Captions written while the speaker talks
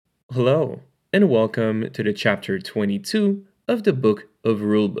Hello, and welcome to the chapter 22 of the Book of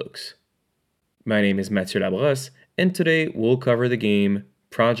Rulebooks. My name is Mathieu Labrosse, and today we'll cover the game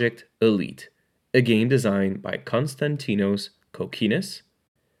Project Elite, a game designed by Konstantinos Kokinis,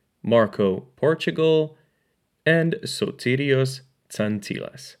 Marco Portugal, and Sotirios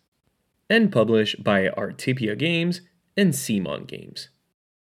Tsantilas, and published by Artipia Games and Simon Games.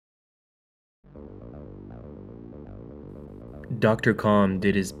 Dr. Calm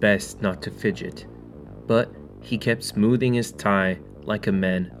did his best not to fidget, but he kept smoothing his tie like a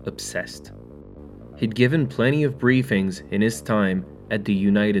man obsessed. He'd given plenty of briefings in his time at the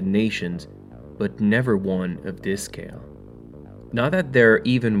United Nations, but never one of this scale. Not that there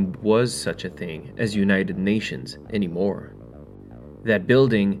even was such a thing as United Nations anymore. That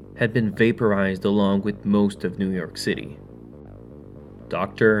building had been vaporized along with most of New York City.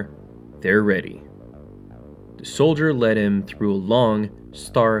 Doctor, they're ready. The soldier led him through a long,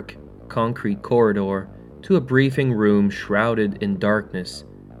 stark, concrete corridor to a briefing room shrouded in darkness,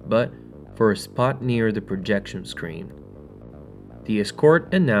 but for a spot near the projection screen. The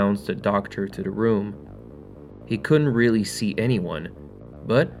escort announced the doctor to the room. He couldn't really see anyone,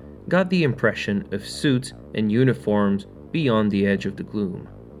 but got the impression of suits and uniforms beyond the edge of the gloom.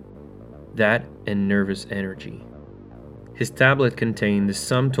 That and nervous energy. His tablet contained the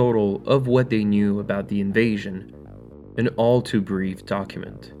sum total of what they knew about the invasion, an all too brief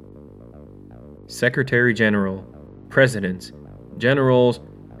document. Secretary General, Presidents, Generals,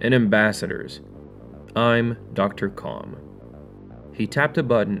 and Ambassadors, I'm Dr. Calm. He tapped a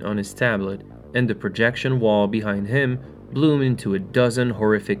button on his tablet, and the projection wall behind him bloomed into a dozen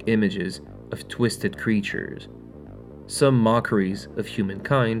horrific images of twisted creatures, some mockeries of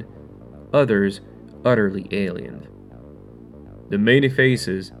humankind, others utterly alien. The many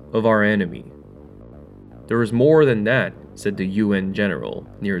faces of our enemy. There is more than that, said the UN general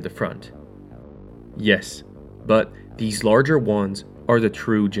near the front. Yes, but these larger ones are the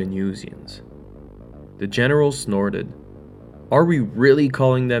true Genusians. The general snorted. Are we really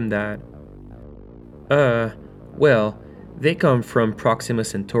calling them that? Well, they come from Proxima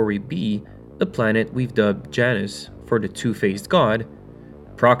Centauri B, a planet we've dubbed Janus for the two-faced god.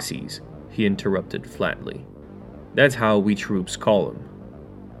 Proxies, he interrupted flatly. That's how we troops call them.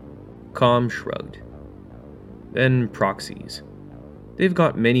 Calm shrugged. Then proxies. They've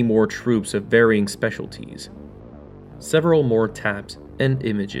got many more troops of varying specialties. Several more taps and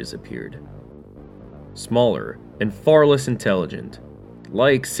images appeared. Smaller and far less intelligent,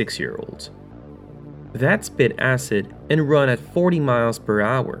 like 6-year-olds. That spit acid and run at 40 miles per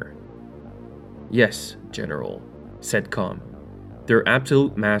hour. Yes, General, said Calm. They're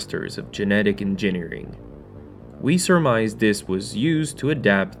absolute masters of genetic engineering. We surmise this was used to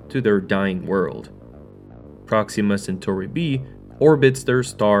adapt to their dying world. Proxima Centauri B orbits their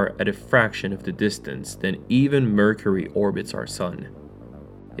star at a fraction of the distance than even Mercury orbits our sun.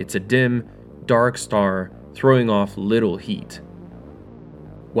 It's a dim, dark star throwing off little heat.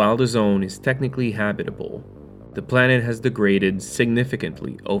 While the zone is technically habitable, the planet has degraded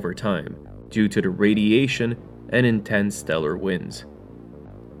significantly over time due to the radiation and intense stellar winds.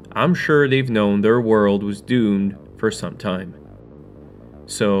 I'm sure they've known their world was doomed for some time.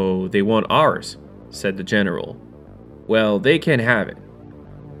 So they want ours, said the general. Well, they can have it.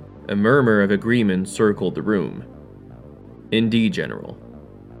 A murmur of agreement circled the room. Indeed, General.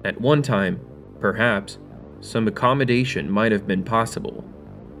 At one time, perhaps, some accommodation might have been possible.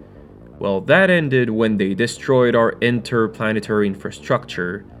 Well, that ended when they destroyed our interplanetary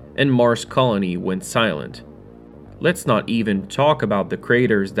infrastructure and Mars colony went silent. Let's not even talk about the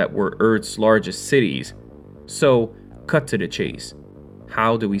craters that were Earth's largest cities. So, cut to the chase.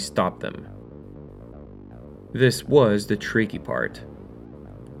 How do we stop them? This was the tricky part.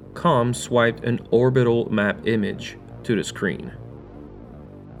 Calm swiped an orbital map image to the screen.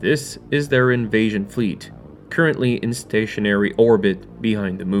 This is their invasion fleet, currently in stationary orbit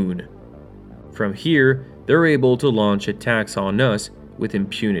behind the moon. From here, they're able to launch attacks on us with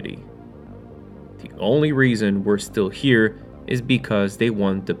impunity. The only reason we're still here is because they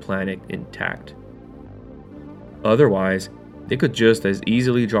want the planet intact. Otherwise, they could just as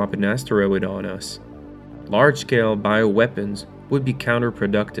easily drop an asteroid on us. Large-scale bioweapons would be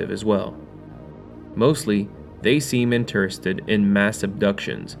counterproductive as well. Mostly, they seem interested in mass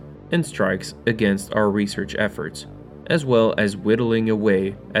abductions and strikes against our research efforts, as well as whittling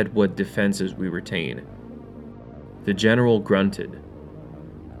away at what defenses we retain. The general grunted.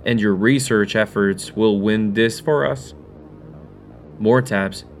 And your research efforts will win this for us? More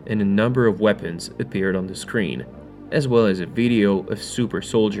taps and a number of weapons appeared on the screen, as well as a video of super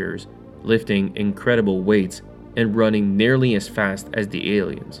soldiers lifting incredible weights and running nearly as fast as the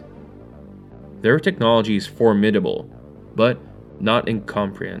aliens. Their technology is formidable, but not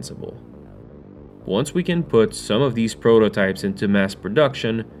incomprehensible. Once we can put some of these prototypes into mass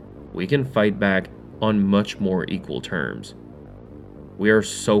production, we can fight back on much more equal terms. We are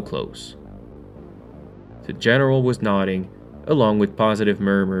so close. The general was nodding, along with positive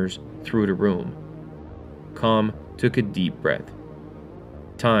murmurs through the room. Com took a deep breath.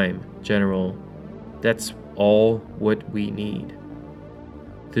 Time, General. That's all what we need.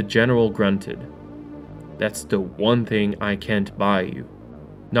 The general grunted. That's the one thing I can't buy you.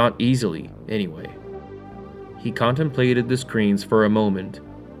 Not easily, anyway. He contemplated the screens for a moment.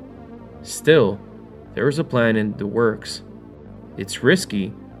 Still, there's a plan in the works. It's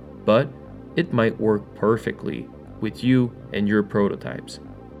risky, but it might work perfectly with you and your prototypes.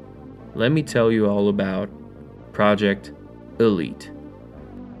 Let me tell you all about Project Elite.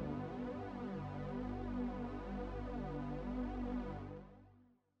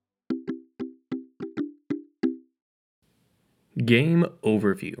 Game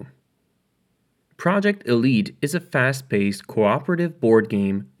Overview. Project Elite is a fast-paced cooperative board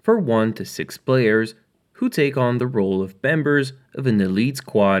game for 1 to 6 players who take on the role of members of an elite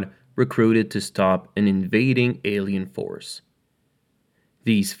squad recruited to stop an invading alien force.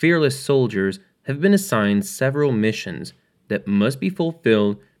 These fearless soldiers have been assigned several missions that must be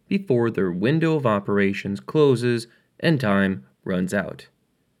fulfilled before their window of operations closes and time runs out.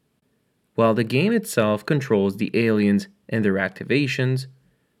 While the game itself controls the aliens and their activations,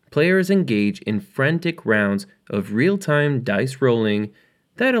 players engage in frantic rounds of real-time dice rolling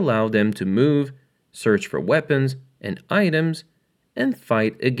that allow them to move, search for weapons and items, and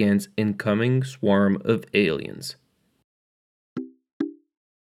fight against incoming swarm of aliens.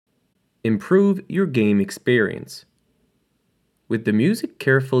 Improve your game experience. With the music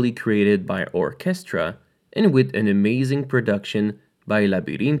carefully created by orchestra and with an amazing production by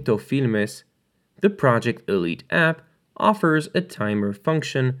Labirinto Filmes, the Project Elite app offers a timer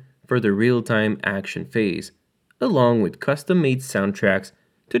function for the real-time action phase, along with custom-made soundtracks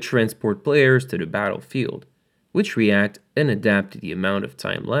to transport players to the battlefield, which react and adapt to the amount of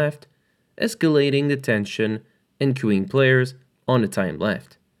time left, escalating the tension and queuing players on the time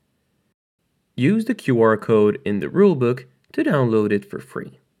left. Use the QR code in the rulebook to download it for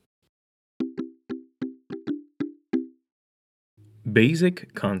free.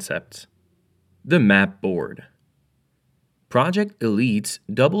 Basic concepts. The map board. Project Elite's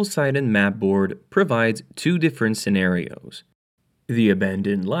double-sided map board provides 2 different scenarios: the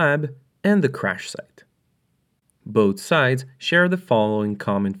abandoned lab and the crash site. Both sides share the following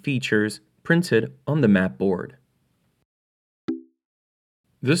common features printed on the map board.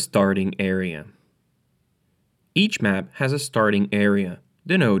 The starting area. Each map has a starting area,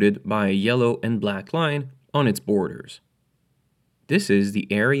 denoted by a yellow and black line on its borders. This is the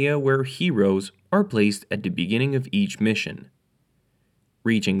area where heroes are placed at the beginning of each mission.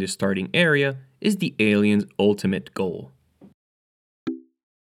 Reaching the starting area is the alien's ultimate goal.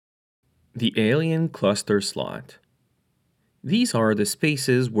 The alien cluster slot. These are the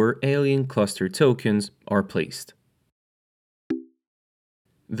spaces where alien cluster tokens are placed.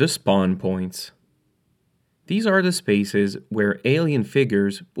 The spawn points. These are the spaces where alien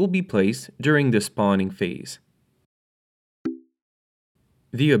figures will be placed during the spawning phase.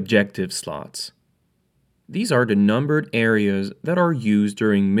 The objective slots. These are the numbered areas that are used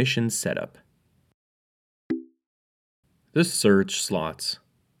during mission setup. The search slots.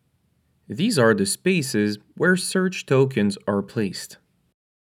 These are the spaces where search tokens are placed.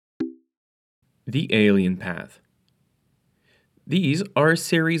 The alien path. These are a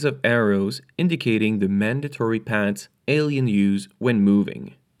series of arrows indicating the mandatory paths aliens use when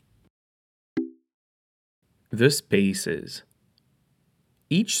moving. The spaces.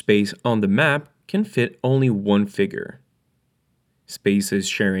 Each space on the map can fit only one figure. Spaces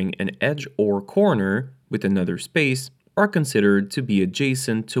sharing an edge or corner with another space are considered to be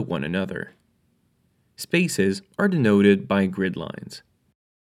adjacent to one another. Spaces are denoted by grid lines.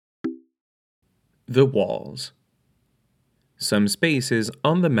 The walls. Some spaces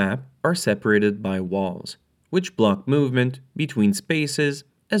on the map are separated by walls, which block movement between spaces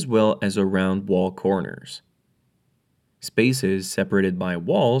as well as around wall corners. Spaces separated by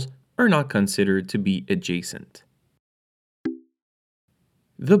walls are not considered to be adjacent.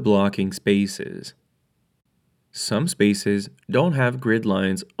 The blocking spaces. Some spaces don't have grid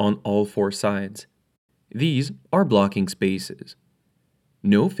lines on all 4 sides. These are blocking spaces.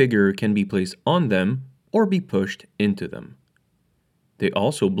 No figure can be placed on them or be pushed into them. They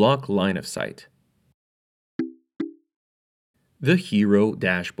also block line of sight. The Hero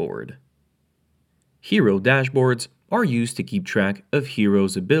Dashboard. Hero dashboards are used to keep track of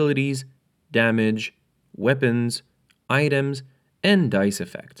heroes' abilities, damage, weapons, items, and dice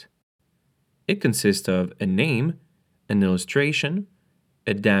effect. It consists of a name, an illustration,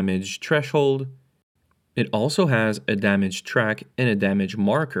 a damage threshold. It also has a damage track and a damage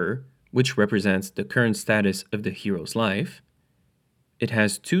marker, which represents the current status of the hero's life. It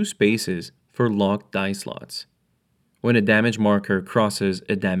has 2 spaces for locked die slots. When a damage marker crosses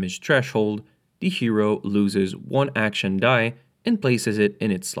a damage threshold, the hero loses 1 action die and places it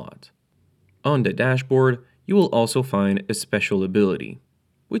in its slot. On the dashboard, you will also find a special ability,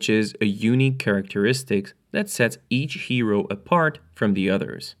 which is a unique characteristic that sets each hero apart from the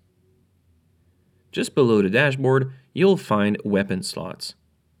others. Just below the dashboard, you'll find weapon slots.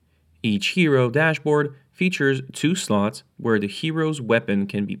 Each hero dashboard features 2 slots where the hero's weapon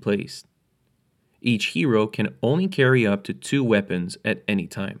can be placed. Each hero can only carry up to 2 weapons at any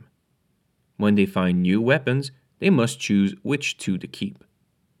time. When they find new weapons, they must choose which 2 to keep.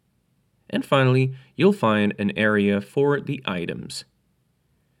 And finally, you'll find an area for the items.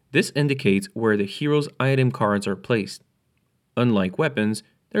 This indicates where the hero's item cards are placed. Unlike weapons,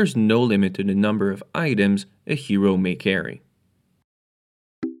 there's no limit to the number of items a hero may carry.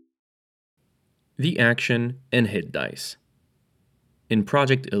 The action and hit dice. In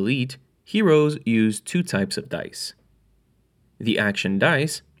Project Elite, heroes use 2 types of dice. The action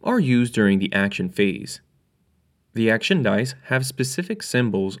dice are used during the action phase. The action dice have specific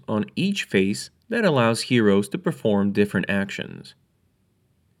symbols on each face that allows heroes to perform different actions.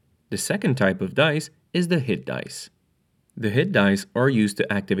 The second type of dice is the hit dice. The hit dice are used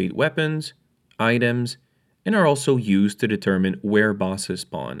to activate weapons, items, and are also used to determine where bosses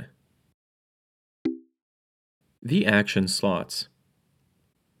spawn. The action slots.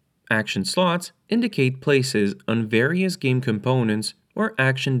 Action slots indicate places on various game components where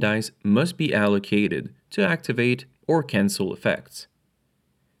action dice must be allocated to activate or cancel effects.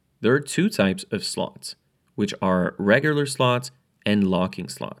 There are 2 types of slots, which are regular slots and locking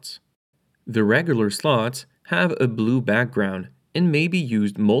slots. The regular slots have a blue background and may be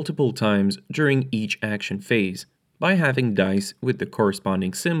used multiple times during each action phase by having dice with the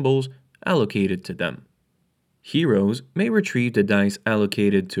corresponding symbols allocated to them. Heroes may retrieve the dice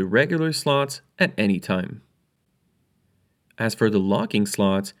allocated to regular slots at any time. As for the locking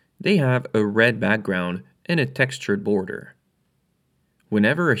slots, they have a red background and a textured border.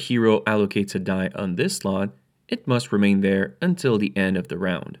 Whenever a hero allocates a die on this slot, it must remain there until the end of the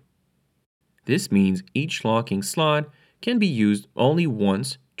round. This means each locking slot can be used only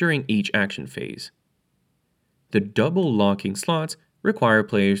once during each action phase. The double locking slots require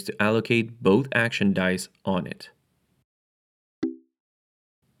players to allocate both action dice on it.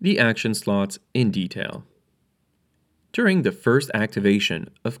 The action slots in detail. During the first activation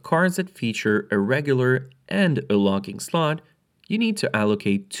of cards that feature a regular and a locking slot, you need to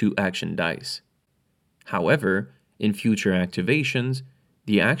allocate 2 action dice. However, in future activations,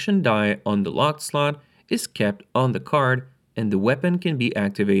 the action die on the locked slot is kept on the card and the weapon can be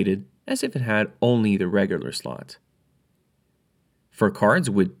activated as if it had only the regular slot. For cards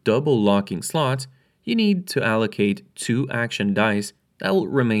with double locking slots, you need to allocate 2 action dice that will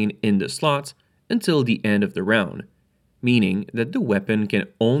remain in the slots until the end of the round, meaning that the weapon can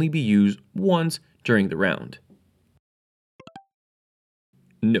only be used once during the round.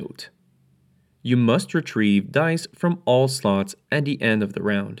 Note: you must retrieve dice from all slots at the end of the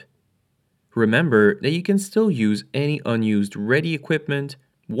round. Remember that you can still use any unused ready equipment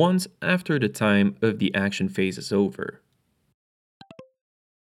once after the time of the action phase is over.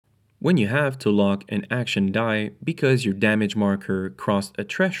 When you have to lock an action die because your damage marker crossed a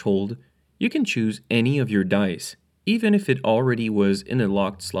threshold, you can choose any of your dice, even if it already was in a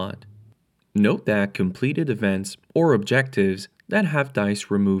locked slot. Note that completed events or objectives that have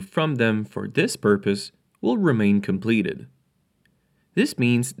dice removed from them for this purpose will remain completed. This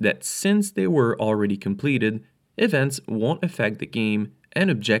means that since they were already completed, events won't affect the game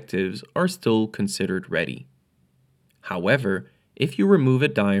and objectives are still considered ready. However, if you remove a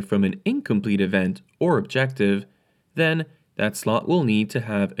die from an incomplete event or objective, then that slot will need to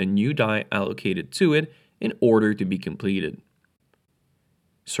have a new die allocated to it in order to be completed.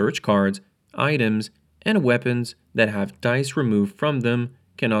 Search cards, items, and weapons that have dice removed from them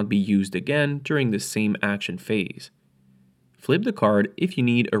cannot be used again during the same action phase. Flip the card if you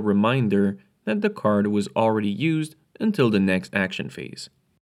need a reminder that the card was already used until the next action phase.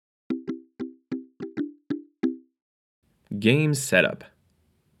 Game setup.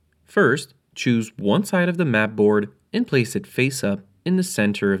 First, choose one side of the map board and place it face up in the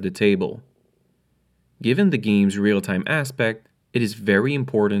center of the table. Given the game's real-time aspect, it is very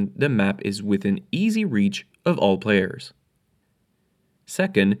important the map is within easy reach of all players.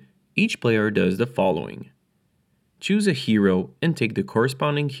 Second, each player does the following. Choose a hero and take the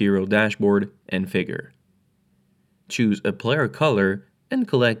corresponding hero dashboard and figure. Choose a player color and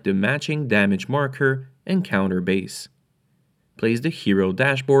collect the matching damage marker and counter base. Place the hero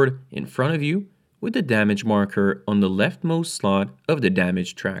dashboard in front of you with the damage marker on the leftmost slot of the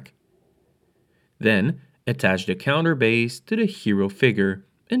damage track. Then, attach the counter base to the hero figure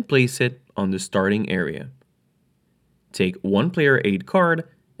and place it on the starting area. Take one player aid card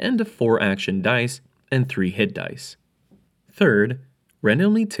and the 4 action dice and 3 hit dice. Third,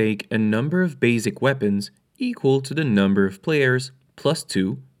 randomly take a number of basic weapons equal to the number of players plus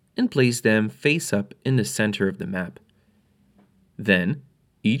 2 and place them face up in the center of the map. Then,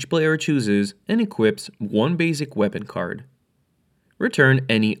 each player chooses and equips one basic weapon card. Return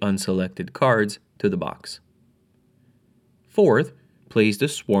any unselected cards to the box. Fourth, place the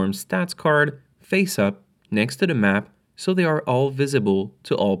Swarm stats card face up next to the map so they are all visible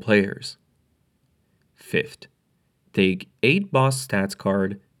to all players. Fifth, take 8 boss stats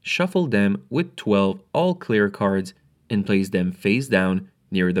card, shuffle them with 12 all clear cards and place them face down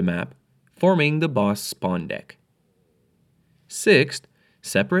near the map, forming the boss spawn deck. Sixth,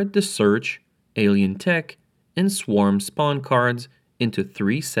 separate the Search, Alien Tech, and Swarm spawn cards into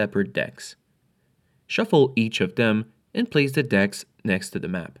 3 separate decks. Shuffle each of them and place the decks next to the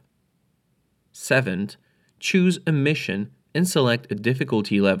map. Seventh, choose a mission and select a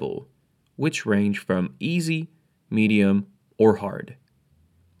difficulty level, which range from easy, medium, or hard.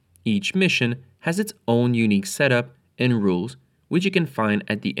 Each mission has its own unique setup and rules, which you can find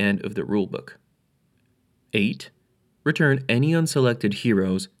at the end of the rulebook. 8. Return any unselected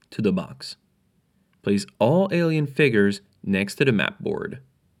heroes to the box. Place all alien figures next to the map board.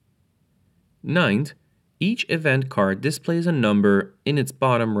 9th, each event card displays a number in its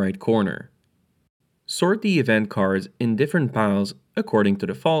bottom right corner. Sort the event cards in different piles according to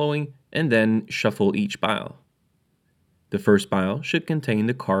the following and then shuffle each pile. The first pile should contain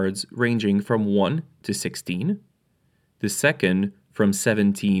the cards ranging from 1 to 16, the second from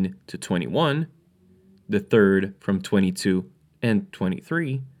 17 to 21, the third from 22 and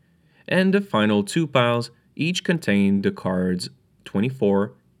 23, and the final 2 piles each contain the cards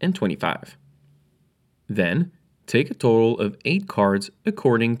 24 and 25. Then, take a total of 8 cards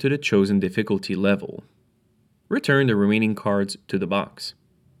according to the chosen difficulty level. Return the remaining cards to the box.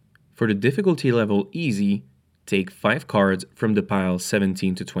 For the difficulty level Easy, take 5 cards from the pile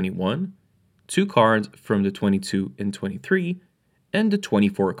 17 to 21, 2 cards from the 22 and 23, and the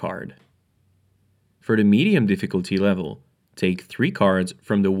 24 card. For the medium difficulty level, take 3 cards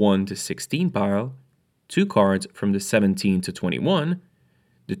from the 1 to 16 pile, 2 cards from the 17 to 21,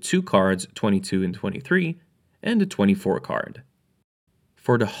 the 2 cards 22 and 23, and the 24 card.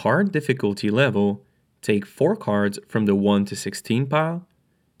 For the hard difficulty level, take 4 cards from the 1 to 16 pile,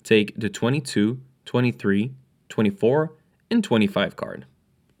 take the 22, 23, 24, and 25 card.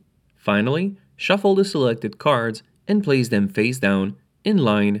 Finally, shuffle the selected cards and place them face down in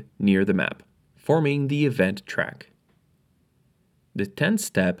line near the map, forming the event track. The 10th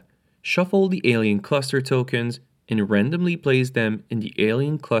step, shuffle the alien cluster tokens and randomly place them in the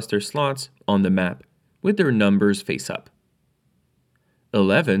alien cluster slots on the map with their numbers face up.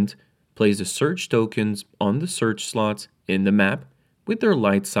 11th, place the search tokens on the search slots in the map with their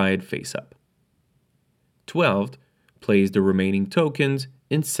light side face up. 12th, place the remaining tokens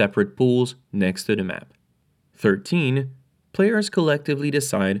in separate pools next to the map. 13, players collectively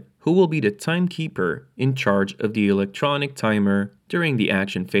decide who will be the timekeeper in charge of the electronic timer during the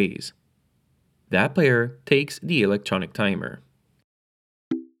action phase. That player takes the electronic timer.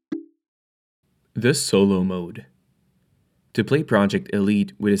 The solo mode. To play Project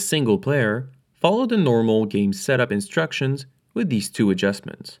Elite with a single player, follow the normal game setup instructions with these 2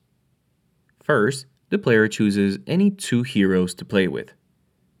 adjustments. First, the player chooses any 2 heroes to play with.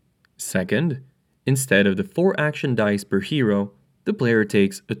 Second, instead of the 4 action dice per hero, the player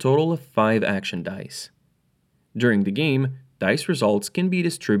takes a total of 5 action dice. During the game, dice results can be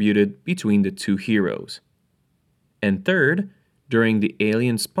distributed between the 2 heroes. And third, during the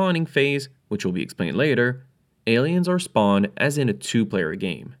alien spawning phase, which will be explained later, aliens are spawned as in a 2-player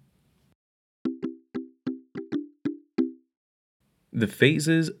game. The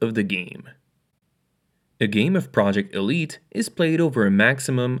phases of the game. A game of Project Elite is played over a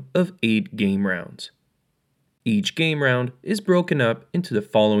maximum of 8 game rounds. Each game round is broken up into the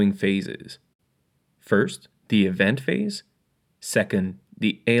following phases. First, the event phase. Second,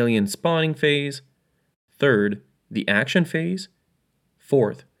 the alien spawning phase. Third, the action phase.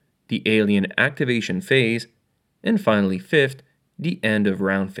 Fourth, the alien activation phase. And finally, fifth, the end of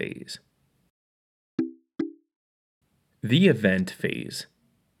round phase. The event phase.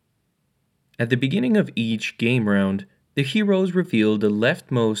 At the beginning of each game round, the heroes reveal the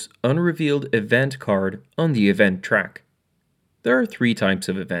leftmost unrevealed event card on the event track. There are 3 types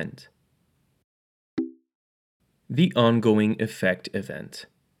of event. The ongoing effect event.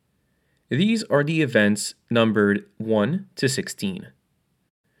 These are the events numbered 1 to 16.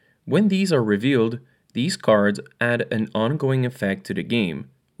 When these are revealed, these cards add an ongoing effect to the game,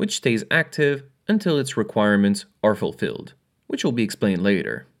 which stays active until its requirements are fulfilled, which will be explained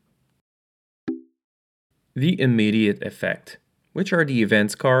later. The immediate effect, which are the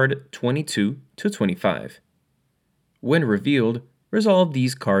events card 22 to 25. When revealed, resolve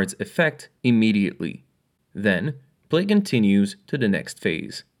these cards' effect immediately. Then, play continues to the next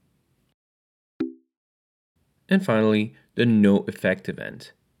phase. And finally, the no effect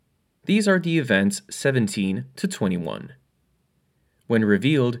event. These are the events 17 to 21. When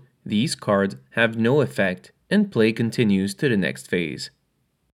revealed, these cards have no effect and play continues to the next phase.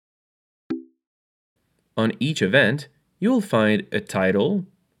 On each event, you will find a title,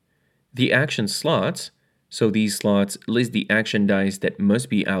 the action slots, so these slots list the action dice that must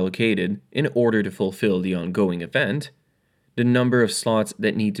be allocated in order to fulfill the ongoing event. The number of slots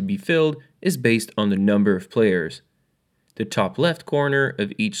that need to be filled is based on the number of players. The top left corner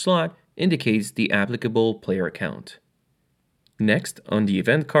of each slot indicates the applicable player count. Next, on the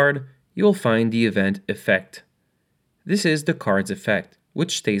event card, you will find the event effect. This is the card's effect,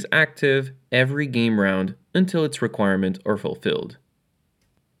 which stays active every game round until its requirements are fulfilled.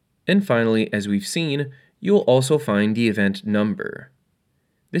 And finally, as we've seen, you'll also find the event number.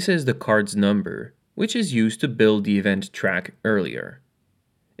 This is the card's number, which is used to build the event track earlier.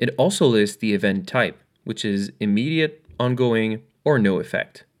 It also lists the event type, which is immediate, ongoing, or no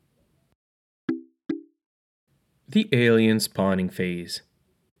effect. The alien spawning phase.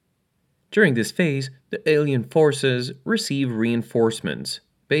 During this phase, the alien forces receive reinforcements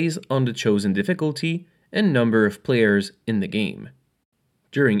based on the chosen difficulty and number of players in the game.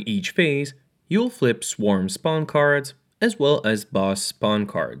 During each phase, you'll flip swarm spawn cards as well as boss spawn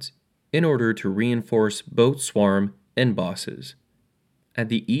cards in order to reinforce both swarm and bosses. At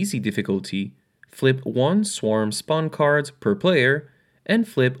the easy difficulty, flip 1 swarm spawn cards per player and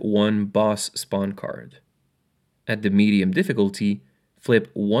flip 1 boss spawn card. At the medium difficulty,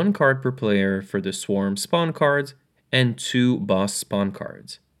 flip 1 card per player for the swarm spawn cards and 2 boss spawn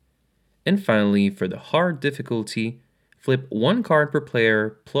cards. And finally, for the hard difficulty, flip 1 card per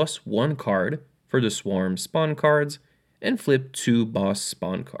player plus 1 card for the swarm spawn cards and flip 2 boss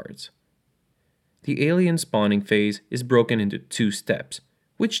spawn cards. The alien spawning phase is broken into 2 steps,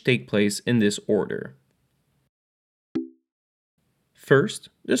 which take place in this order. First,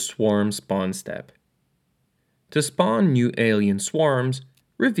 the swarm spawn step. To spawn new alien swarms,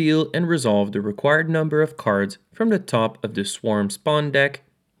 reveal and resolve the required number of cards from the top of the swarm spawn deck,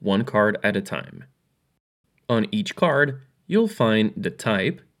 1 card at a time. On each card, you'll find the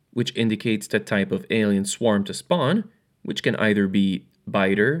type, which indicates the type of alien swarm to spawn, which can either be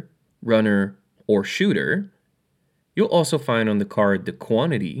biter, runner, or shooter. You'll also find on the card the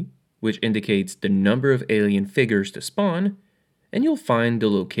quantity, which indicates the number of alien figures to spawn, and you'll find the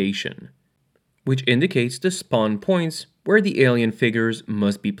location, which indicates the spawn points where the alien figures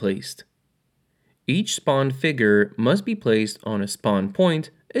must be placed. Each spawned figure must be placed on a spawn point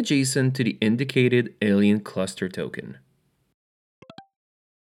adjacent to the indicated alien cluster token.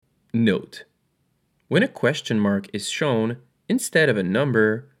 Note: when a question mark is shown instead of a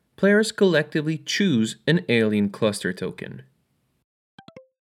number, players collectively choose an alien cluster token.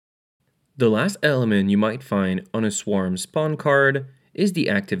 The last element you might find on a swarm spawn card is the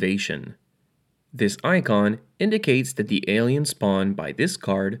activation. This icon indicates that the aliens spawned by this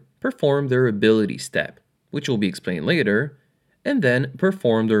card perform their ability step, which will be explained later, and then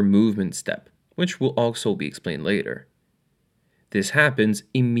perform their movement step, which will also be explained later. This happens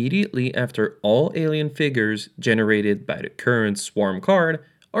immediately after all alien figures generated by the current swarm card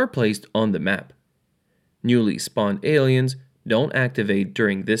are placed on the map. Newly spawned aliens don't activate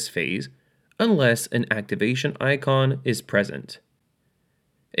during this phase unless an activation icon is present.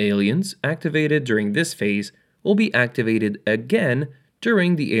 Aliens activated during this phase will be activated again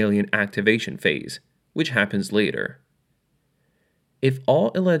during the alien activation phase, which happens later. If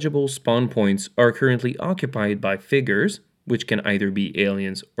all eligible spawn points are currently occupied by figures, which can either be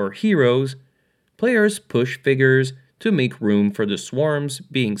aliens or heroes, players push figures to make room for the swarms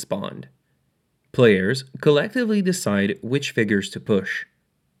being spawned. Players collectively decide which figures to push.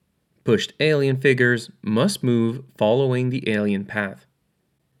 Pushed alien figures must move following the alien path.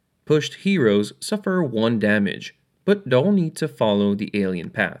 Pushed heroes suffer 1 damage, but don't need to follow the alien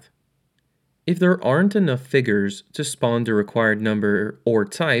path. If there aren't enough figures to spawn the required number or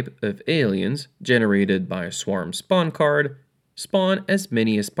type of aliens generated by a swarm spawn card, spawn as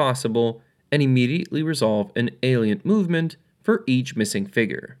many as possible and immediately resolve an alien movement for each missing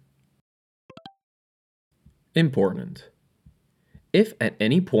figure. Important. If at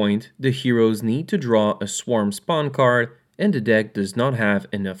any point the heroes need to draw a swarm spawn card and the deck does not have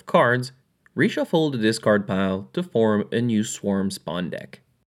enough cards, reshuffle the discard pile to form a new swarm spawn deck.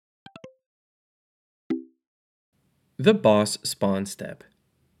 The boss spawn step.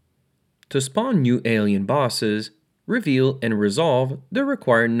 To spawn new alien bosses, reveal and resolve the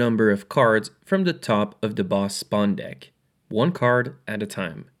required number of cards from the top of the boss spawn deck, one card at a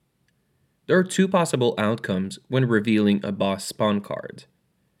time. There are two possible outcomes when revealing a boss spawn card.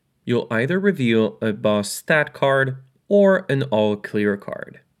 You'll either reveal a boss stat card or an all clear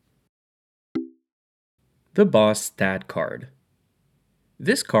card. The boss stat card.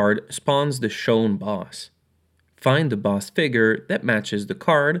 This card spawns the shown boss. Find the boss figure that matches the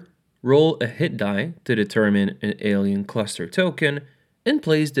card, roll a hit die to determine an alien cluster token, and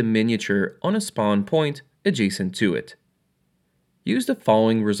place the miniature on a spawn point adjacent to it. Use the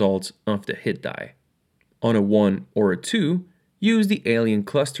following results of the hit die. On a 1 or a 2, use the alien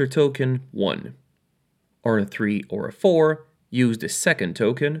cluster token 1. On a 3 or a 4, use the second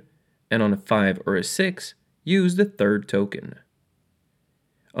token, and on a 5 or a 6, use the third token.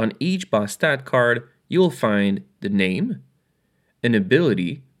 On each boss stat card, you will find the name, an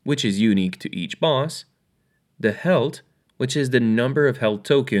ability, which is unique to each boss, the health, which is the number of health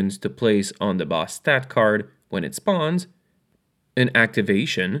tokens to place on the boss stat card when it spawns, an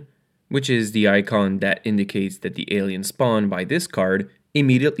activation, which is the icon that indicates that the alien spawned by this card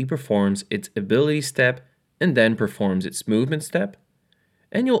immediately performs its ability step and then performs its movement step,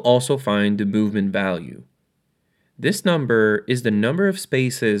 and you'll also find the movement value. This number is the number of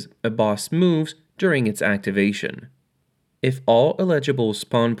spaces a boss moves during its activation. If all eligible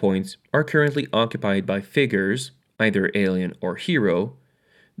spawn points are currently occupied by figures, either alien or hero,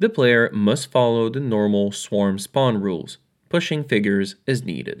 the player must follow the normal swarm spawn rules, pushing figures as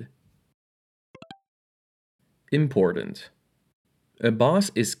needed. Important. A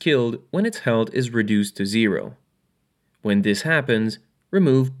boss is killed when its health is reduced to 0. When this happens,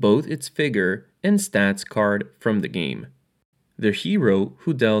 remove both its figure and stats card from the game. The hero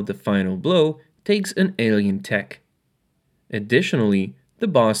who dealt the final blow takes an alien tech. Additionally, the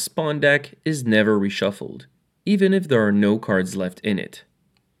boss spawn deck is never reshuffled, even if there are no cards left in it.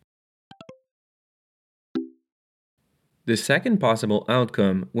 The second possible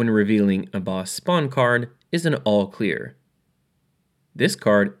outcome when revealing a boss spawn card is an all clear. This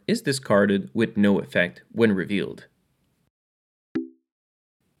card is discarded with no effect when revealed.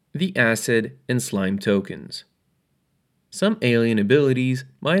 The acid and slime tokens. Some alien abilities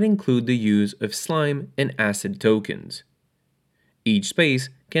might include the use of slime and acid tokens. Each space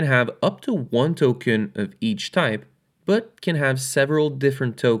can have up to one token of each type, but can have several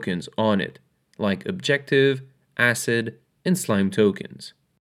different tokens on it, like objective, acid, and slime tokens.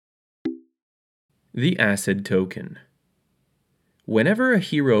 The acid token. Whenever a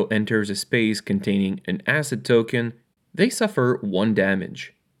hero enters a space containing an acid token, they suffer 1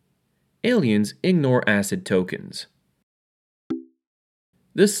 damage. Aliens ignore acid tokens.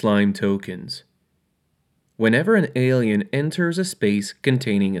 The slime tokens. Whenever an alien enters a space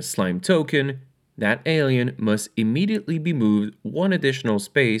containing a slime token, that alien must immediately be moved 1 additional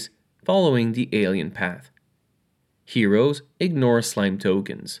space following the alien path. Heroes ignore slime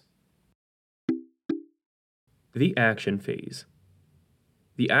tokens. The action phase.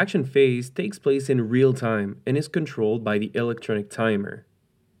 The action phase takes place in real time and is controlled by the electronic timer.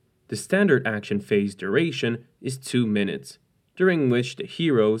 The standard action phase duration is 2 minutes, during which the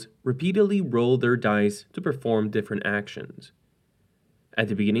heroes repeatedly roll their dice to perform different actions. At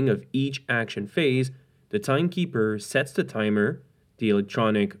the beginning of each action phase, the timekeeper sets the timer, the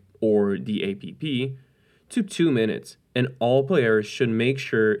electronic or the APP, to 2 minutes, and all players should make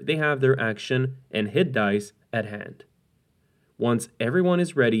sure they have their action and hit dice at hand. Once everyone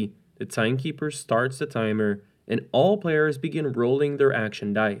is ready, the timekeeper starts the timer and all players begin rolling their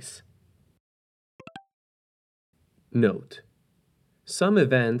action dice. Note: some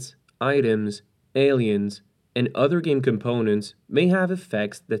events, items, aliens, and other game components may have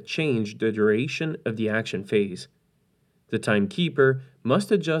effects that change the duration of the action phase. The timekeeper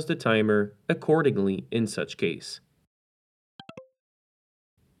must adjust the timer accordingly in such case.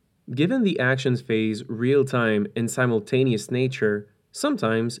 Given the actions phase real-time and simultaneous nature,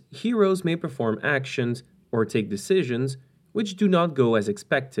 sometimes heroes may perform actions or take decisions which do not go as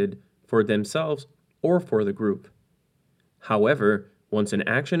expected for themselves or for the group. However, once an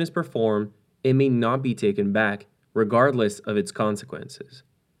action is performed, it may not be taken back, regardless of its consequences.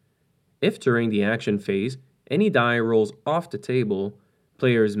 If during the action phase any die rolls off the table,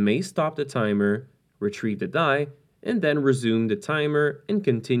 players may stop the timer, retrieve the die, and then resume the timer and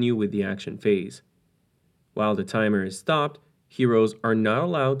continue with the action phase. While the timer is stopped, heroes are not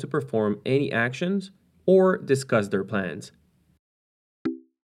allowed to perform any actions or discuss their plans.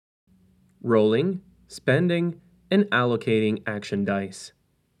 Rolling, spending, and allocating action dice.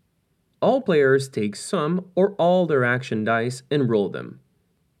 All players take some or all their action dice and roll them.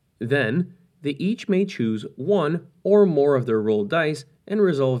 Then, they each may choose one or more of their rolled dice and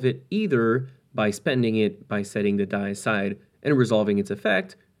resolve it either by spending it by setting the die aside and resolving its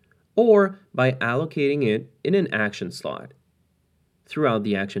effect, or by allocating it in an action slot. Throughout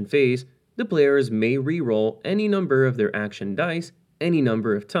the action phase, the players may re-roll any number of their action dice any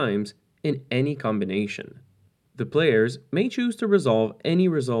number of times in any combination. The players may choose to resolve any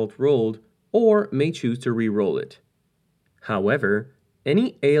result rolled or may choose to re-roll it. However,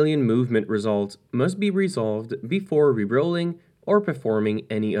 any alien movement results must be resolved before re-rolling or performing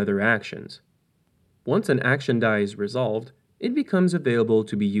any other actions. Once an action die is resolved, it becomes available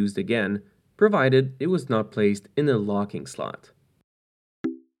to be used again, provided it was not placed in a locking slot.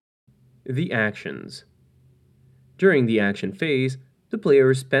 The actions. During the action phase, the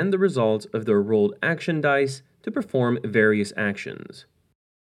players spend the results of their rolled action dice to perform various actions.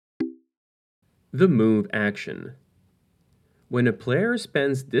 The move action. When a player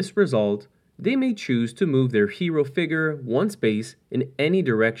spends this result, they may choose to move their hero figure one space in any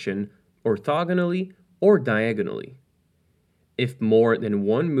direction, orthogonally or diagonally. If more than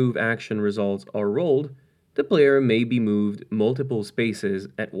one move action results are rolled, the player may be moved multiple spaces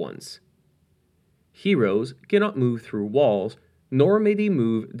at once. Heroes cannot move through walls, nor may they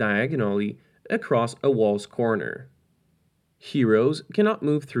move diagonally across a wall's corner. Heroes cannot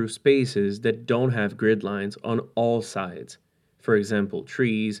move through spaces that don't have grid lines on all sides, for example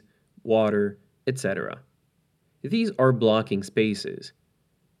trees, water, etc. These are blocking spaces.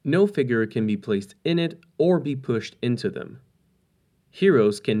 No figure can be placed in it or be pushed into them.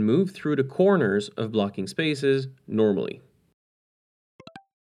 Heroes can move through the corners of blocking spaces normally.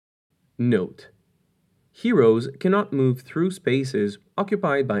 Note: heroes cannot move through spaces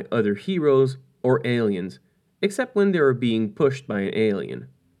occupied by other heroes or aliens, except when they are being pushed by an alien.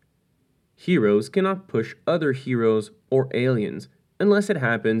 Heroes cannot push other heroes or aliens unless it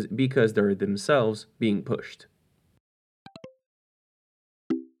happens because they are themselves being pushed.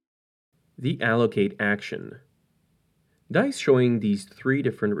 The allocate action. Dice showing these three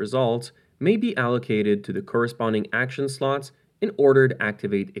different results may be allocated to the corresponding action slots in order to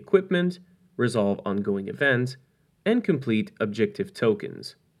activate equipment, resolve ongoing events, and complete objective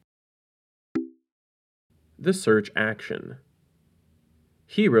tokens. The search action.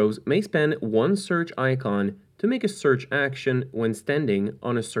 Heroes may spend one search icon to make a search action when standing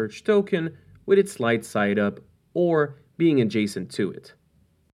on a search token with its light side up or being adjacent to it.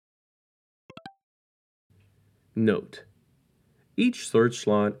 Note: each search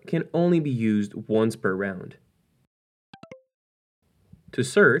slot can only be used once per round. To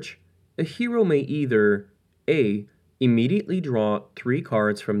search, a hero may either A. immediately draw 3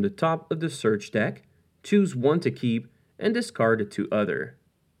 cards from the top of the search deck, choose one to keep, and discard the 2 other.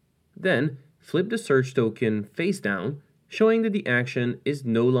 Then, flip the search token face down, showing that the action is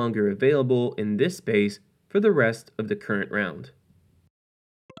no longer available in this space for the rest of the current round.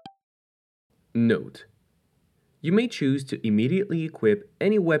 Note: you may choose to immediately equip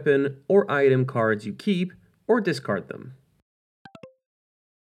any weapon or item cards you keep or discard them.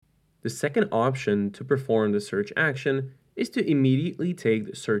 The second option to perform the search action is to immediately take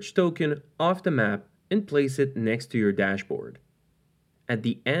the search token off the map and place it next to your dashboard. At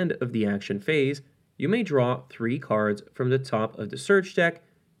the end of the action phase, you may draw 3 cards from the top of the search deck,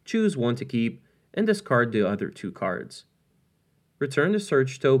 choose one to keep, and discard the other 2 cards. Return the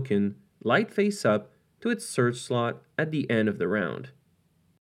search token light face up to its search slot at the end of the round.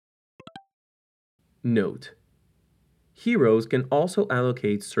 Note: heroes can also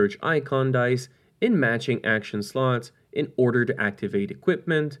allocate search icon dice in matching action slots in order to activate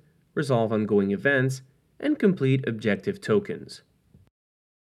equipment, resolve ongoing events, and complete objective tokens.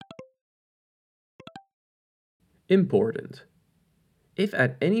 Important: if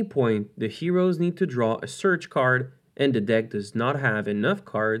at any point the heroes need to draw a search card and the deck does not have enough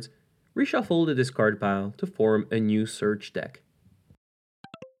cards, reshuffle the discard pile to form a new search deck.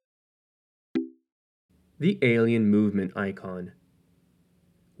 The alien movement icon.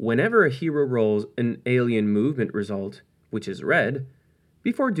 Whenever a hero rolls an alien movement result, which is red,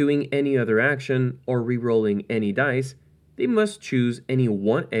 before doing any other action or re-rolling any dice, they must choose any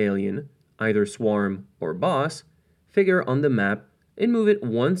one alien, either swarm or boss, figure on the map and move it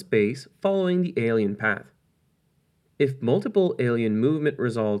one space following the alien path. If multiple alien movement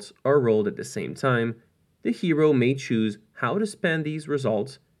results are rolled at the same time, the hero may choose how to spend these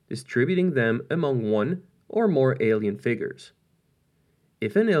results, distributing them among one or more alien figures.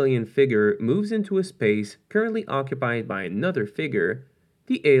 If an alien figure moves into a space currently occupied by another figure,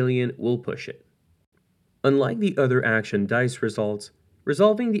 the alien will push it. Unlike the other action dice results,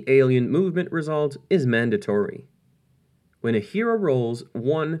 resolving the alien movement result is mandatory. When a hero rolls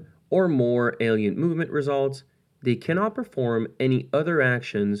one or more alien movement results, they cannot perform any other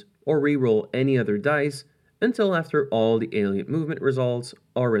actions or reroll any other dice until after all the alien movement results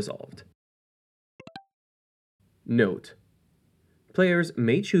are resolved. Note: players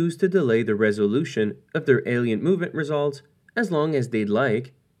may choose to delay the resolution of their alien movement results as long as they'd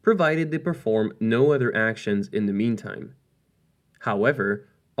like, provided they perform no other actions in the meantime. However,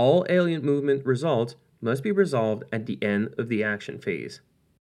 all alien movement results must be resolved at the end of the action phase.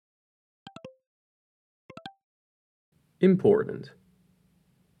 Important: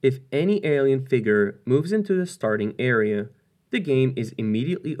 if any alien figure moves into the starting area, the game is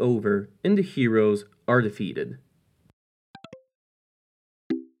immediately over and the heroes are defeated.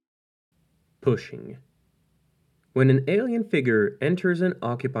 Pushing: when an alien figure enters an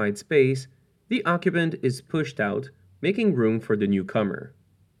occupied space, the occupant is pushed out, making room for the newcomer.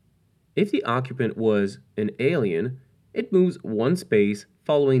 If the occupant was an alien, it moves one space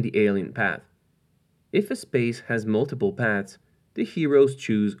following the alien path. If a space has multiple paths, the heroes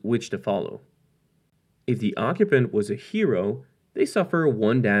choose which to follow. If the occupant was a hero, they suffer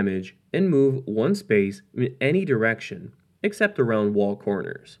 1 damage and move one space in any direction, except around wall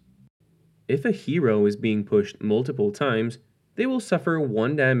corners. If a hero is being pushed multiple times, they will suffer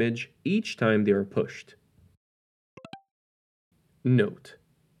 1 damage each time they are pushed. Note: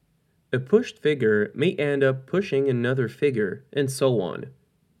 a pushed figure may end up pushing another figure, and so on.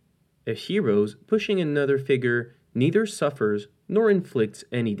 A hero pushing another figure neither suffers nor inflicts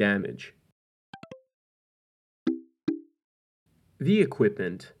any damage. The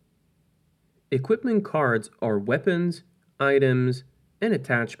equipment. Equipment cards are weapons, items, and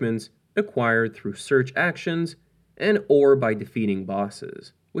attachments acquired through search actions and or by defeating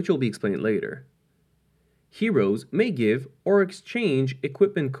bosses, which will be explained later. Heroes may give or exchange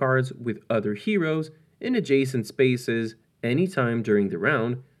equipment cards with other heroes in adjacent spaces anytime during the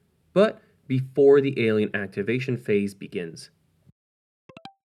round, but before the alien activation phase begins.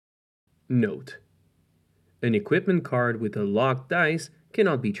 Note: an equipment card with a locked dice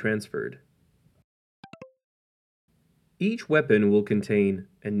cannot be transferred. Each weapon will contain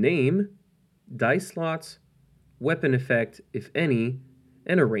a name, dice slots, weapon effect, if any,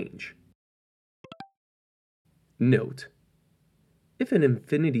 and a range. Note: if an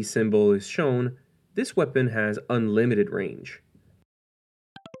infinity symbol is shown, this weapon has unlimited range.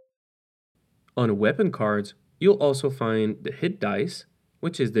 On weapon cards, you'll also find the hit dice,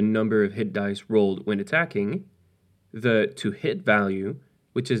 which is the number of hit dice rolled when attacking, the to hit value,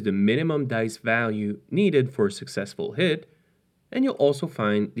 which is the minimum dice value needed for a successful hit, and you'll also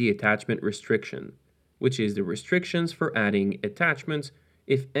find the attachment restriction, which is the restrictions for adding attachments,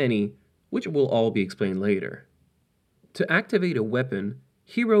 if any, which will all be explained later. To activate a weapon,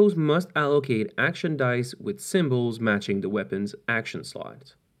 heroes must allocate action dice with symbols matching the weapon's action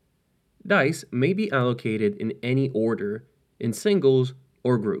slots. Dice may be allocated in any order, in singles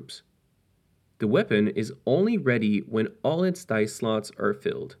or groups. The weapon is only ready when all its dice slots are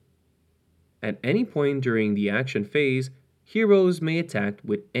filled. At any point during the action phase, heroes may attack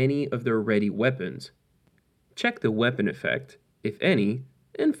with any of their ready weapons. Check the weapon effect, if any,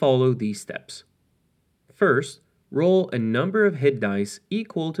 and follow these steps. First, roll a number of hit dice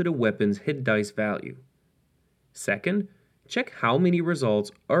equal to the weapon's hit dice value. Second, check how many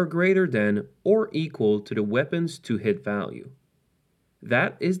results are greater than or equal to the weapon's to hit value.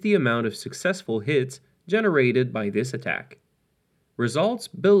 That is the amount of successful hits generated by this attack. Results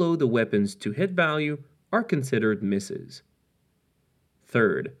below the weapon's to hit value are considered misses.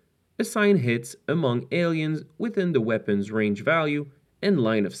 Third, assign hits among aliens within the weapon's range value and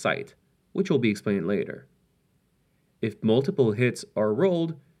line of sight, which will be explained later. If multiple hits are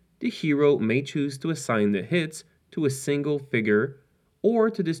rolled, the hero may choose to assign the hits to a single figure or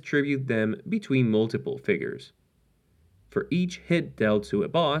to distribute them between multiple figures. For each hit dealt to a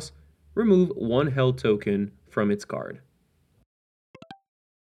boss, remove 1 held token from its card.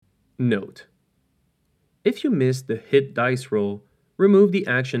 Note: if you miss the hit dice roll, remove the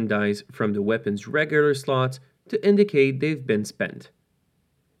action dice from the weapon's regular slots to indicate they've been spent.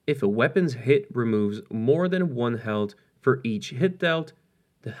 If a weapon's hit removes more than 1 health for each hit dealt,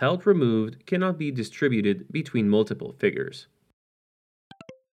 The health removed cannot be distributed between multiple figures.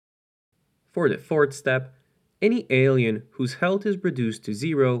 For the fourth step, any alien whose health is reduced to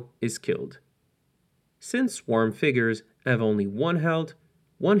 0 is killed. Since swarm figures have only 1 health,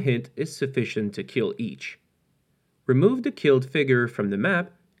 1 hit is sufficient to kill each. Remove the killed figure from the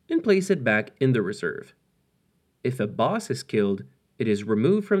map and place it back in the reserve. If a boss is killed, it is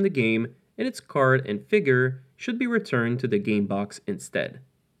removed from the game and its card and figure should be returned to the game box instead.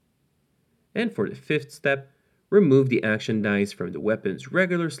 And for the fifth step, remove the action dice from the weapon's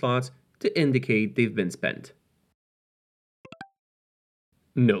regular slots to indicate they've been spent.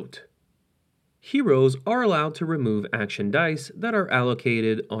 Note: heroes are allowed to remove action dice that are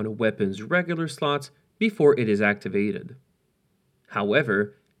allocated on a weapon's regular slots before it is activated.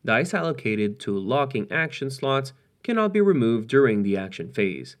 However, dice allocated to locking action slots cannot be removed during the action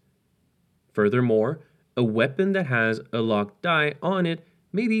phase. Furthermore, a weapon that has a locked die on it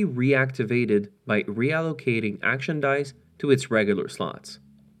may be reactivated by reallocating action dice to its regular slots.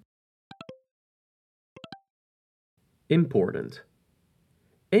 Important: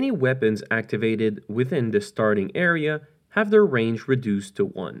 any weapons activated within the starting area have their range reduced to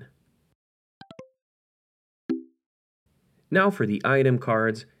 1. Now for the item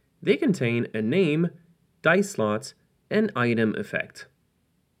cards, they contain a name, dice slots, and item effect.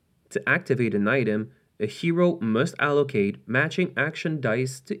 To activate an item, a hero must allocate matching action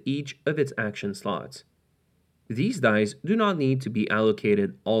dice to each of its action slots. These dice do not need to be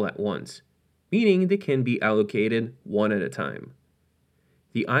allocated all at once, meaning they can be allocated one at a time.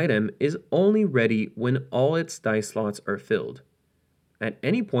 The item is only ready when all its dice slots are filled. At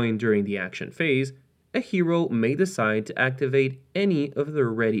any point during the action phase, a hero may decide to activate any of the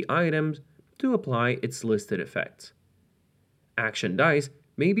ready items to apply its listed effects. Action dice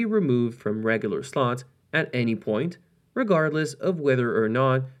may be removed from regular slots at any point, regardless of whether or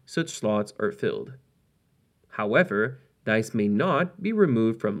not such slots are filled. However, dice may not be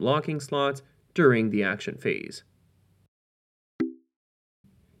removed from locking slots during the action phase.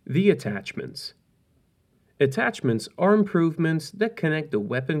 The attachments. Attachments are improvements that connect the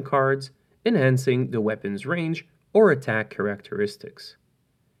weapon cards, enhancing the weapon's range or attack characteristics.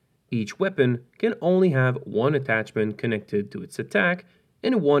 Each weapon can only have one attachment connected to its attack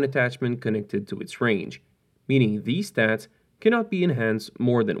and one attachment connected to its range, meaning these stats cannot be enhanced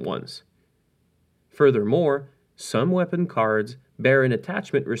more than once. Furthermore, some weapon cards bear an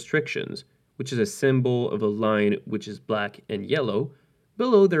attachment restrictions, which is a symbol of a line which is black and yellow,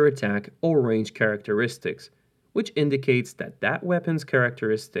 below their attack or range characteristics, which indicates that that weapon's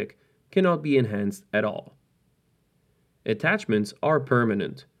characteristic cannot be enhanced at all. Attachments are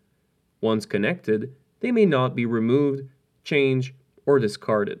permanent. Once connected, they may not be removed, changed, or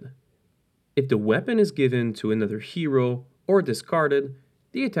discarded. If the weapon is given to another hero or discarded,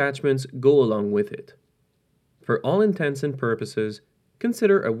 the attachments go along with it. For all intents and purposes,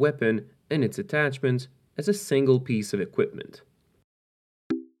 consider a weapon and its attachments as a single piece of equipment.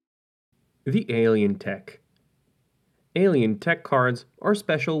 The Alien Tech. Alien Tech cards are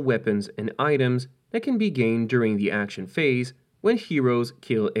special weapons and items that can be gained during the action phase when heroes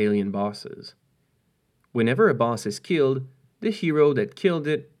kill alien bosses. Whenever a boss is killed, the hero that killed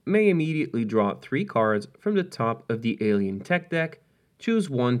it may immediately draw 3 cards from the top of the Alien Tech deck, choose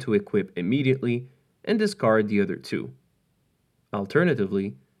one to equip immediately, and discard the other 2.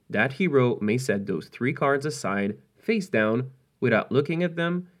 Alternatively, that hero may set those 3 cards aside, face down, without looking at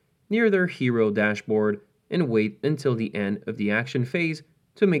them, near their hero dashboard, and wait until the end of the action phase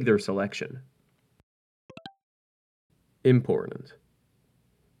to make their selection. Important: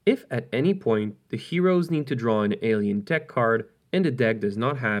 if at any point the heroes need to draw an Alien Tech card and the deck does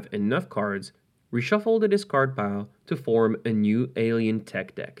not have enough cards, reshuffle the discard pile to form a new Alien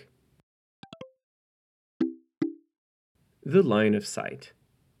Tech deck. The Line of Sight.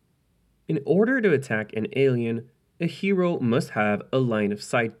 In order to attack an alien, a hero must have a line of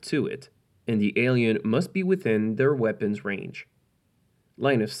sight to it, and the alien must be within their weapon's range.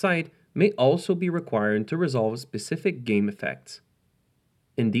 Line of sight may also be required to resolve specific game effects.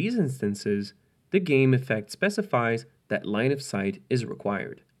 In these instances, the game effect specifies that line of sight is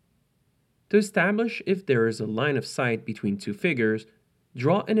required. To establish if there is a line of sight between 2 figures,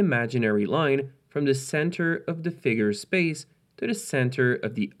 draw an imaginary line from the center of the figure's space to the center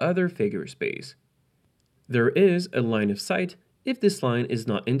of the other figure's space. There is a line of sight if this line is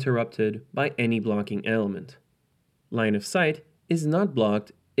not interrupted by any blocking element. Line of sight is not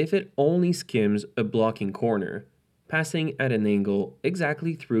blocked if it only skims a blocking corner, passing at an angle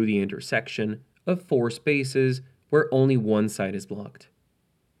exactly through the intersection of 4 spaces where only one side is blocked.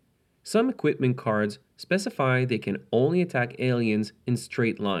 Some equipment cards specify they can only attack aliens in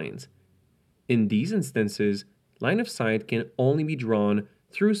straight lines. In these instances, line of sight can only be drawn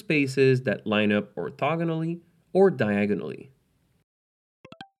through spaces that line up orthogonally or diagonally.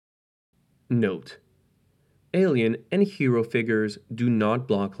 Note: alien and hero figures do not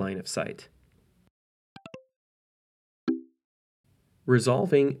block line of sight.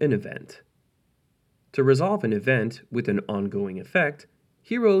 Resolving an event. To resolve an event with an ongoing effect,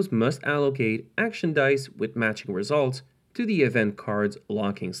 heroes must allocate action dice with matching results to the event card's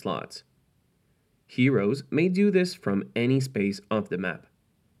locking slots. Heroes may do this from any space of the map.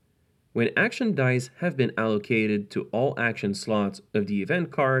 When action dice have been allocated to all action slots of the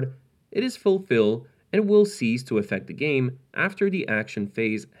event card, it is fulfilled and will cease to affect the game after the action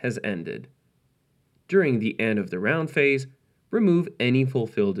phase has ended. During the end of the round phase, remove any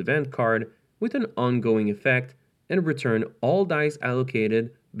fulfilled event card with an ongoing effect and return all dice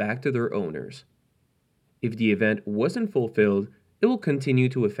allocated back to their owners. If the event wasn't fulfilled, it will continue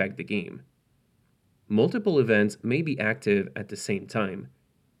to affect the game. Multiple events may be active at the same time.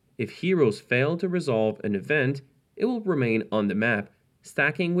 If heroes fail to resolve an event, it will remain on the map,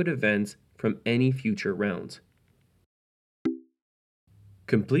 stacking with events from any future rounds.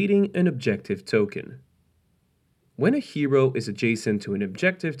 Completing an objective token. When a hero is adjacent to an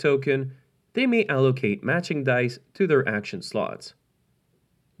objective token, they may allocate matching dice to their action slots.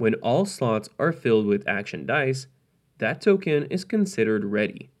 When all slots are filled with action dice, that token is considered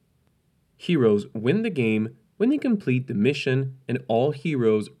ready. Heroes win the game when they complete the mission and all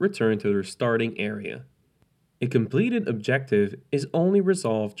heroes return to their starting area. A completed objective is only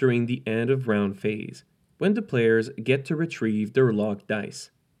resolved during the end of round phase, when the players get to retrieve their locked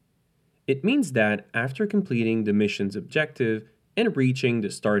dice. It means that after completing the mission's objective and reaching the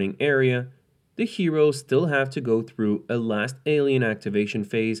starting area, the heroes still have to go through a last alien activation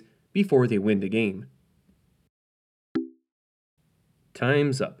phase before they win the game.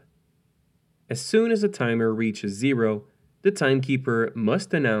 Time's up. As soon as the timer reaches 0, the timekeeper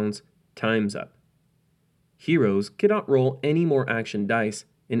must announce "Time's up." Heroes cannot roll any more action dice,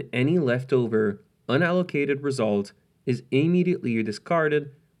 and any leftover, unallocated result is immediately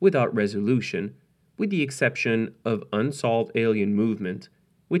discarded without resolution, with the exception of unsolved alien movement,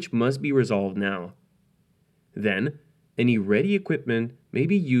 which must be resolved now. Then, any ready equipment may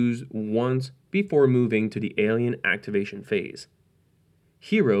be used once before moving to the alien activation phase.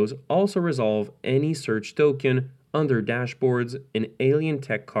 Heroes also resolve any search token on their dashboards and alien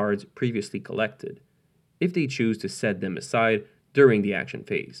tech cards previously collected, if they choose to set them aside during the action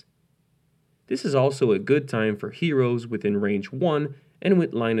phase. This is also a good time for heroes within range 1 and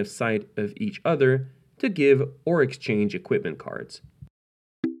with line of sight of each other to give or exchange equipment cards.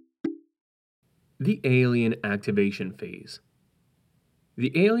 The Alien Activation Phase.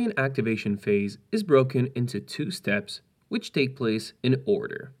 The Alien Activation Phase is broken into 2 steps which take place in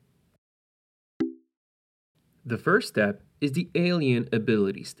order. The first step is the Alien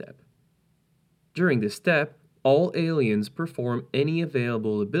Ability step. During this step, all aliens perform any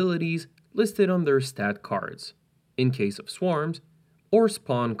available abilities listed on their stat cards, in case of swarms, or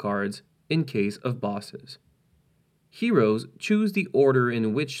spawn cards, in case of bosses. Heroes choose the order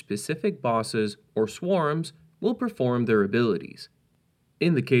in which specific bosses or swarms will perform their abilities.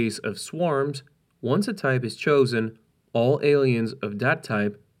 In the case of swarms, once a type is chosen, all aliens of that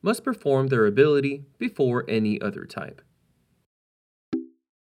type must perform their ability before any other type.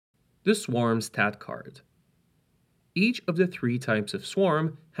 The Swarm Stat Card. Each of the 3 types of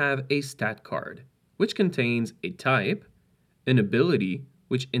swarm have a stat card, which contains a type, an ability,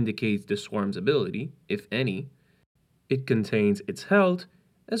 which indicates the swarm's ability, if any. It contains its health,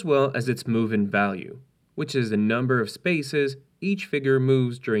 as well as its movement value, which is the number of spaces each figure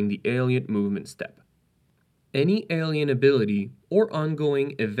moves during the alien movement step. Any alien ability or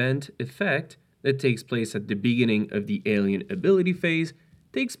ongoing event effect that takes place at the beginning of the alien ability phase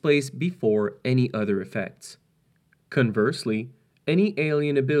takes place before any other effects. Conversely, any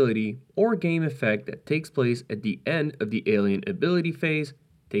alien ability or game effect that takes place at the end of the alien ability phase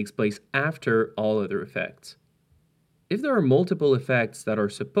takes place after all other effects. If there are multiple effects that are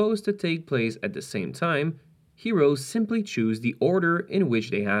supposed to take place at the same time, heroes simply choose the order in which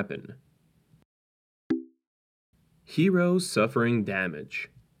they happen. Heroes suffering damage.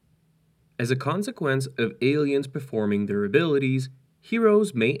 As a consequence of aliens performing their abilities,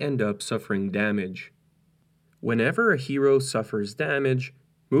 heroes may end up suffering damage. Whenever a hero suffers damage,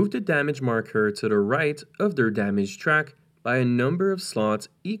 move the damage marker to the right of their damage track by a number of slots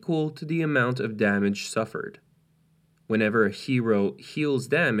equal to the amount of damage suffered. Whenever a hero heals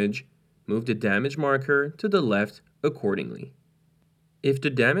damage, move the damage marker to the left accordingly. If the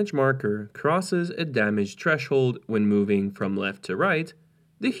damage marker crosses a damage threshold when moving from left to right,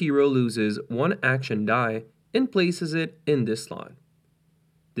 the hero loses one action die and places it in this slot.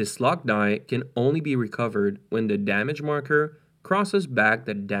 This locked die can only be recovered when the damage marker crosses back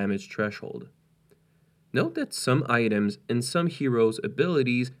the damage threshold. Note that some items and some heroes'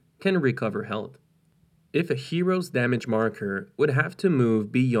 abilities can recover health. If a hero's damage marker would have to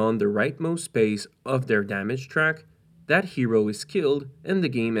move beyond the rightmost space of their damage track, that hero is killed and the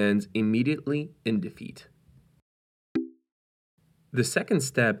game ends immediately in defeat. The second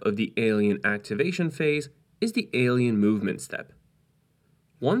step of the alien activation phase is the alien movement step.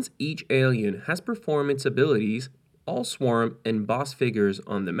 Once each alien has performed its abilities, all swarm and boss figures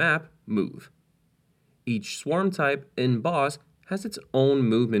on the map move. Each swarm type and boss has its own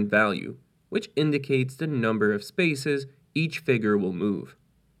movement value, which indicates the number of spaces each figure will move.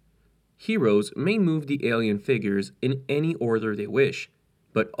 Heroes may move the alien figures in any order they wish,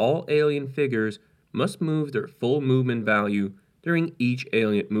 but all alien figures must move their full movement value during each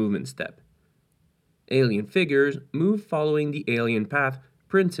alien movement step. Alien figures move following the alien path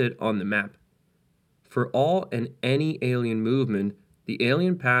printed on the map. For all and any alien movement, the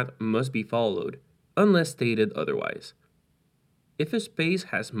alien path must be followed, unless stated otherwise. If a space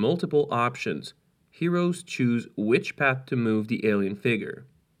has multiple options, heroes choose which path to move the alien figure.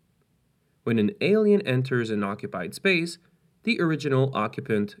 When an alien enters an occupied space, the original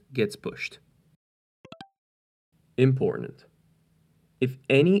occupant gets pushed. Important. If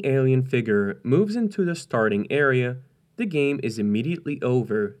any alien figure moves into the starting area, the game is immediately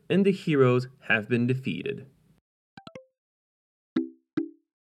over and the heroes have been defeated.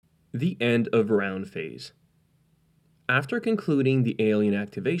 The end of round phase. After concluding the alien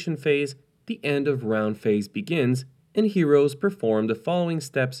activation phase, the end of round phase begins and heroes perform the following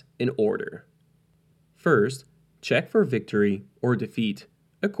steps in order. First, check for victory or defeat,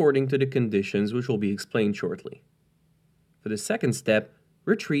 according to the conditions which will be explained shortly. For the second step,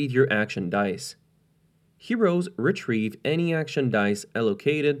 retrieve your action dice. Heroes retrieve any action dice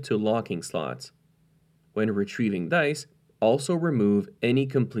allocated to locking slots. When retrieving dice, also remove any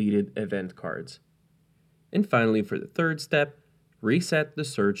completed event cards. And finally, for the third step, reset the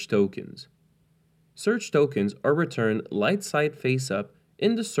search tokens. Search tokens are returned light side face up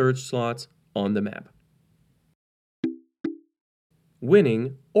in the search slots on the map.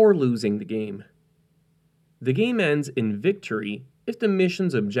 Winning or losing the game. The game ends in victory if the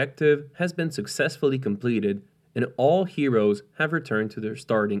mission's objective has been successfully completed and all heroes have returned to their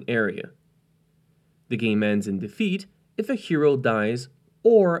starting area. The game ends in defeat if a hero dies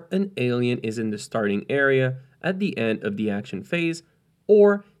or an alien is in the starting area at the end of the action phase,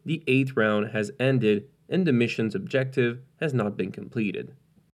 or the 8th round has ended and the mission's objective has not been completed.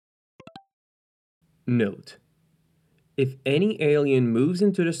 Note: if any alien moves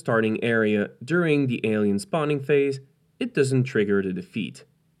into the starting area during the alien spawning phase, it doesn't trigger the defeat.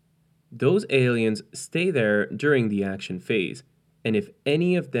 Those aliens stay there during the action phase, and if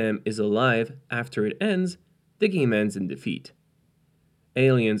any of them is alive after it ends, the game ends in defeat.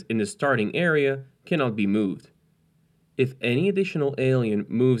 Aliens in the starting area cannot be moved. If any additional alien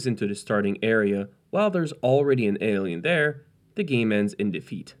moves into the starting area while there's already an alien there, the game ends in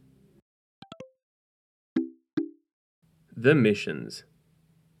defeat. The missions.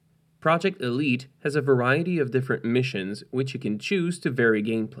 Project Elite has a variety of different missions which you can choose to vary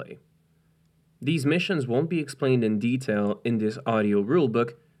gameplay. These missions won't be explained in detail in this audio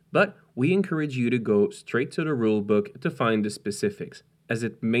rulebook, but we encourage you to go straight to the rulebook to find the specifics, as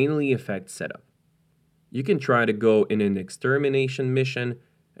it mainly affects setup. You can try to go in an extermination mission,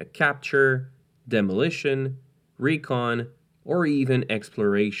 a capture, demolition, recon, or even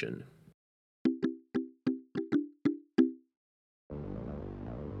exploration.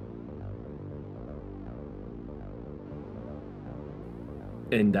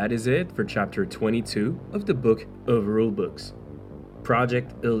 And that is it for Chapter 22 of the Book of Rulebooks,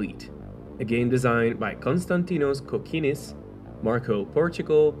 Project Elite, a game designed by Konstantinos Kokkinis, Marco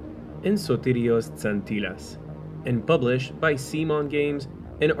Portugal, and Sotirios Tsantilas, and published by Simon Games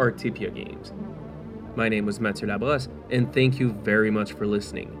and Artipia Games. My name was Mathieu Labrosse, and thank you very much for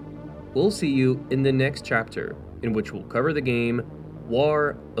listening. We'll see you in the next chapter, in which we'll cover the game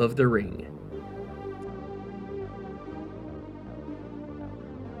War of the Ring.